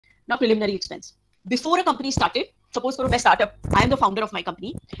Now, preliminary expense. Before a company started, suppose करो मैं startup, I am the founder of my company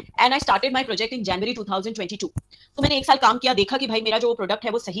and I started my project in January 2022. तो मैंने एक साल काम किया, देखा कि भाई मेरा जो प्रोडक्ट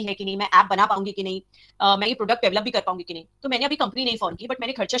है वो सही है कि नहीं, मैं ऐप बना पाऊंगी कि नहीं, मैं ये प्रोडक्ट डेवलप भी कर पाऊंगी कि नहीं. तो मैंने अभी कंपनी नहीं फॉर्म की, बट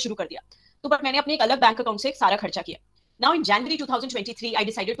मैंने खर्चा शुरू कर दिया. तो बट मैंने अपने एक अलग बैंक अकाउंट से सारा खर्चा किया. Now in January 2023, I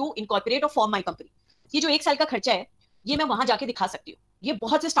decided to incorporate or form my company. ये जो एक साल का खर्चा है, ये मैं वहां जाके दिखा सकती हूँ. ये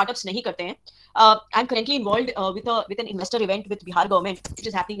बहुत से स्टार्टअप्स नहीं करते हैं. I'm currently involved with an investor event with Bihar government, which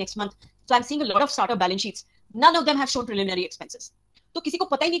is happening next month. So I'm seeing a lot of startup balance sheets. None of them have shown preliminary expenses. तो किसी को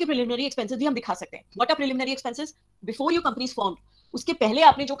पता ही नहीं कि preliminary expenses भी हम दिखा सकते हैं. What are preliminary expenses? Before your company is formed, उसके पहले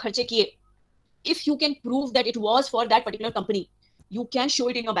आपने जो खर्चे किए, if you can prove that it was for that particular company, you can show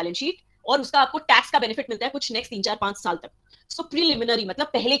it in your balance sheet. और उसका आपको टैक्स का बेनिफिट मिलता है कुछ नेक्स्ट 3-4-5 साल तक. So preliminary मतलब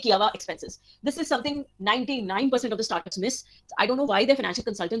पहले किया हुआ expenses. This is something 99% of the startups miss. I don't know why their financial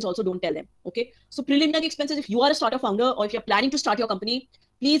consultants also don't tell them. Okay. So preliminary expenses, if you are a startup founder or if you're planning to start your company,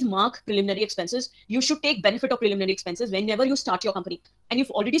 please mark preliminary expenses. You should take benefit of preliminary expenses whenever you start your company. And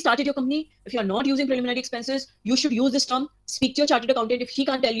you've already started your company. If you're not using preliminary expenses, you should use this term. Speak to your chartered accountant. If he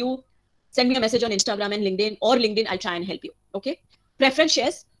can't tell you, send me a message on Instagram and LinkedIn or LinkedIn. I'll try and help you. Okay. Preference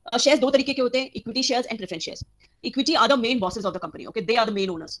shares. Shares दो तरीके के होते हैं, equity shares and preference shares. Equity are the main bosses of the company. Okay, they are the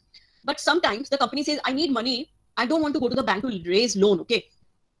main owners. But sometimes the company says, I need money. I don't want to go to the bank to raise loan. Okay,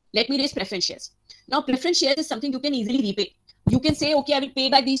 let me raise preference shares. Now, preference shares is something you can easily repay. You can say, okay, I will pay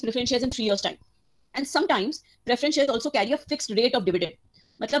back these preference shares in 3 years' time. And sometimes preference shares also carry a fixed rate of dividend.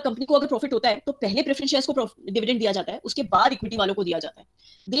 मतलब company को अगर profit होता है तो पहले preference shares को dividend दिया जाता है, उसके बाद इक्विटी वालों को दिया जाता है.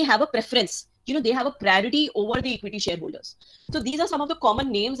 They have a preference. You know, they have a priority over the equity shareholders. So these are some of the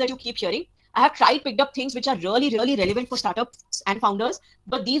common names that you keep hearing. I have picked up things which are really, really relevant for startups and founders,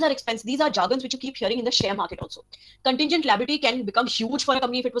 but these are expenses. These are jargons which you keep hearing in the share market also. Contingent liability can become huge for a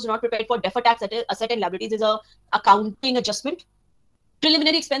company if it was not prepared for. Deferred tax asset and liabilities is a accounting adjustment.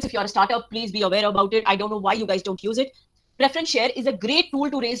 Preliminary expense, if you are a startup, please be aware about it. I don't know why you guys don't use it. Preference share is a great tool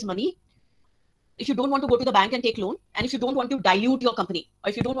to raise money if you don't want to go to the bank and take loan, and if you don't want to dilute your company, or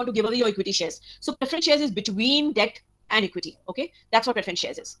if you don't want to give away your equity shares. So preference shares is between debt and equity. Okay, that's what preference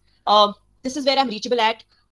shares is. This is where I'm reachable at.